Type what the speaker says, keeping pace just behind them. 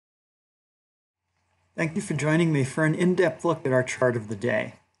Thank you for joining me for an in-depth look at our chart of the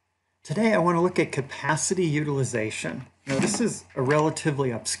day. Today I want to look at capacity utilization. Now this is a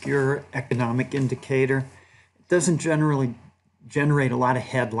relatively obscure economic indicator. It doesn't generally generate a lot of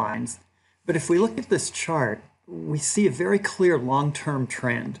headlines, but if we look at this chart, we see a very clear long-term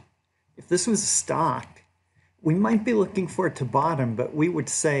trend. If this was a stock, we might be looking for it to bottom, but we would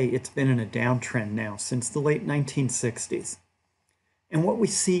say it's been in a downtrend now since the late 1960s. And what we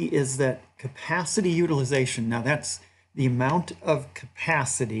see is that capacity utilization, now that's the amount of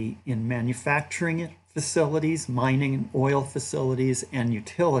capacity in manufacturing facilities, mining and oil facilities, and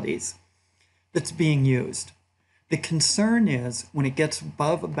utilities that's being used. The concern is when it gets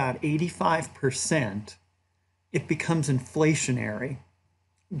above about 85%, it becomes inflationary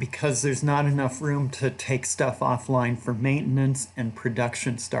because there's not enough room to take stuff offline for maintenance and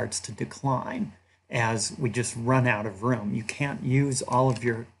production starts to decline as we just run out of room. You can't use all of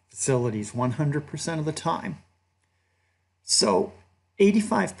your facilities 100% of the time. So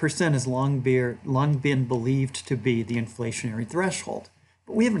 85% has long been believed to be the inflationary threshold,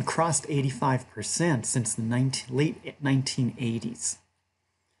 but we haven't crossed 85% since the late 1980s.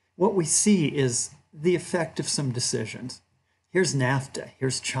 What we see is the effect of some decisions. Here's NAFTA,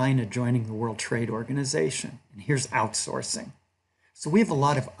 here's China joining the World Trade Organization, and here's outsourcing. So we have a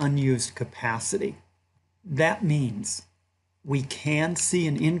lot of unused capacity. That means we can see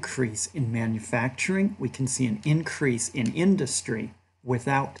an increase in manufacturing, we can see an increase in industry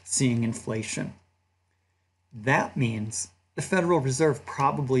without seeing inflation. That means the Federal Reserve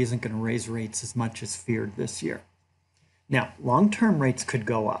probably isn't going to raise rates as much as feared this year. Now, long-term rates could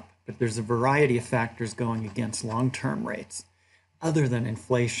go up, but there's a variety of factors going against long-term rates other than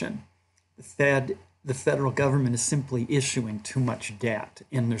inflation. The federal government is simply issuing too much debt,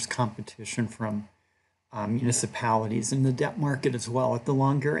 and there's competition from municipalities in the debt market as well at the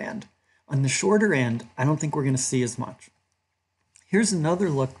longer end. On the shorter end, I don't think we're going to see as much. Here's another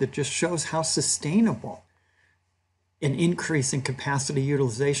look that just shows how sustainable an increase in capacity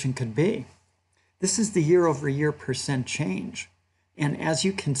utilization could be. This is the year-over-year percent change. And as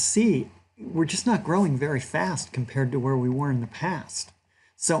you can see, we're just not growing very fast compared to where we were in the past.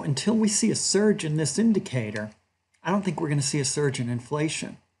 So until we see a surge in this indicator, I don't think we're going to see a surge in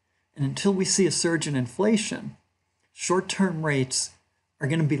inflation. And until we see a surge in inflation, short-term rates are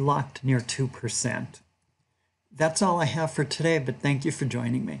going to be locked near 2%. That's all I have for today, but thank you for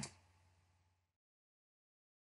joining me.